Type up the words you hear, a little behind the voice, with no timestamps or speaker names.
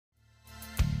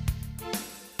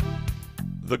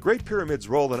The Great Pyramid's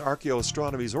role in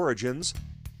archaeoastronomy's origins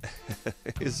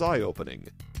is eye-opening.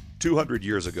 200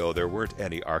 years ago, there weren't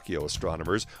any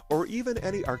archaeoastronomers or even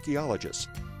any archaeologists,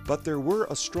 but there were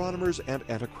astronomers and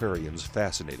antiquarians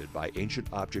fascinated by ancient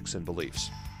objects and beliefs.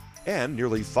 And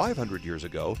nearly 500 years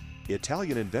ago,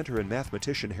 Italian inventor and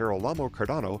mathematician Girolamo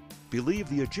Cardano believed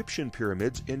the Egyptian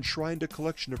pyramids enshrined a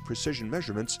collection of precision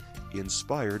measurements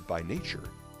inspired by nature.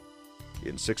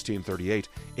 In 1638,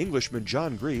 Englishman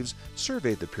John Greaves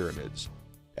surveyed the pyramids.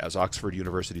 As Oxford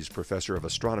University's professor of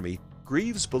astronomy,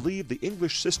 Greaves believed the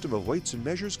English system of weights and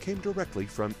measures came directly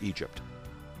from Egypt.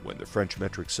 When the French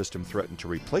metric system threatened to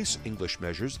replace English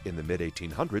measures in the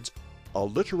mid-1800s, a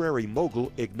literary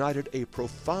mogul ignited a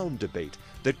profound debate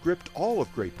that gripped all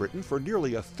of Great Britain for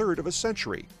nearly a third of a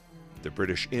century. The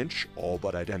British inch, all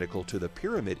but identical to the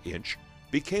pyramid inch,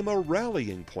 became a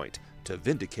rallying point to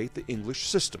vindicate the English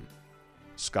system.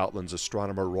 Scotland's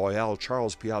astronomer Royal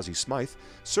Charles Piazzi Smyth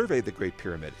surveyed the Great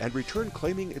Pyramid and returned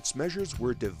claiming its measures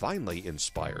were divinely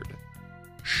inspired.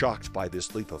 Shocked by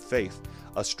this leap of faith,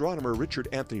 astronomer Richard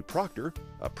Anthony Proctor,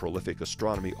 a prolific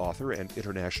astronomy author and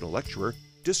international lecturer,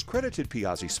 discredited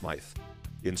Piazzi Smyth.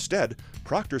 Instead,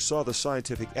 Proctor saw the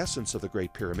scientific essence of the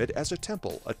Great Pyramid as a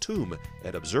temple, a tomb,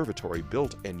 an observatory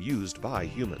built and used by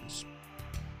humans.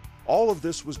 All of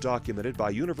this was documented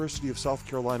by University of South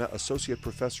Carolina Associate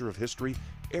Professor of History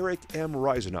Eric M.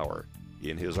 Reisenauer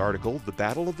in his article, The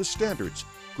Battle of the Standards,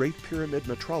 Great Pyramid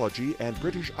Metrology and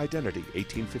British Identity,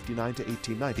 1859 to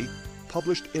 1890,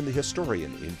 published in The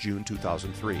Historian in June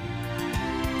 2003.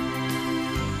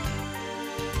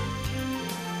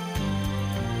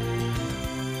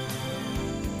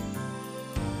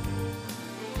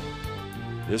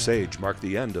 This age marked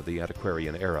the end of the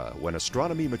antiquarian era, when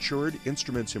astronomy matured,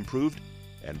 instruments improved,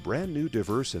 and brand new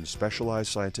diverse and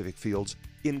specialized scientific fields,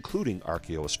 including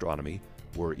archaeoastronomy,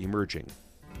 were emerging.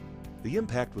 The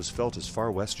impact was felt as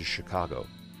far west as Chicago,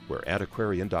 where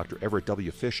antiquarian Dr. Everett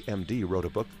W. Fish, M.D., wrote a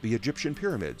book, The Egyptian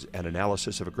Pyramids, An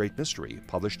Analysis of a Great Mystery,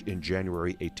 published in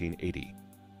January 1880.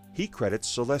 He credits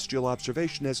celestial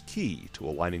observation as key to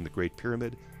aligning the Great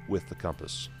Pyramid with the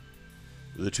compass.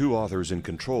 The two authors in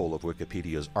control of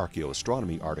Wikipedia's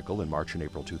Archaeoastronomy article in March and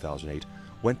April 2008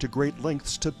 went to great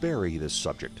lengths to bury this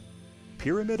subject.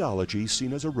 Pyramidology,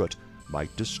 seen as a root,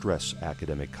 might distress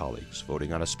academic colleagues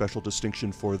voting on a special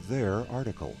distinction for their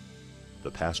article.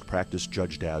 The past practice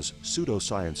judged as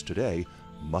pseudoscience today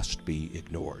must be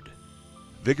ignored.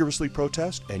 Vigorously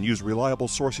protest and use reliable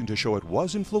sourcing to show it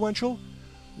was influential?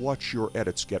 Watch your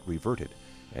edits get reverted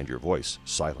and your voice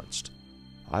silenced.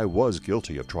 I was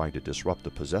guilty of trying to disrupt the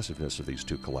possessiveness of these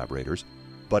two collaborators,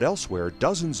 but elsewhere,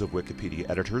 dozens of Wikipedia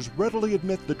editors readily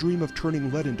admit the dream of turning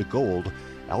lead into gold,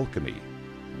 alchemy,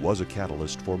 was a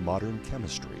catalyst for modern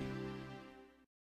chemistry.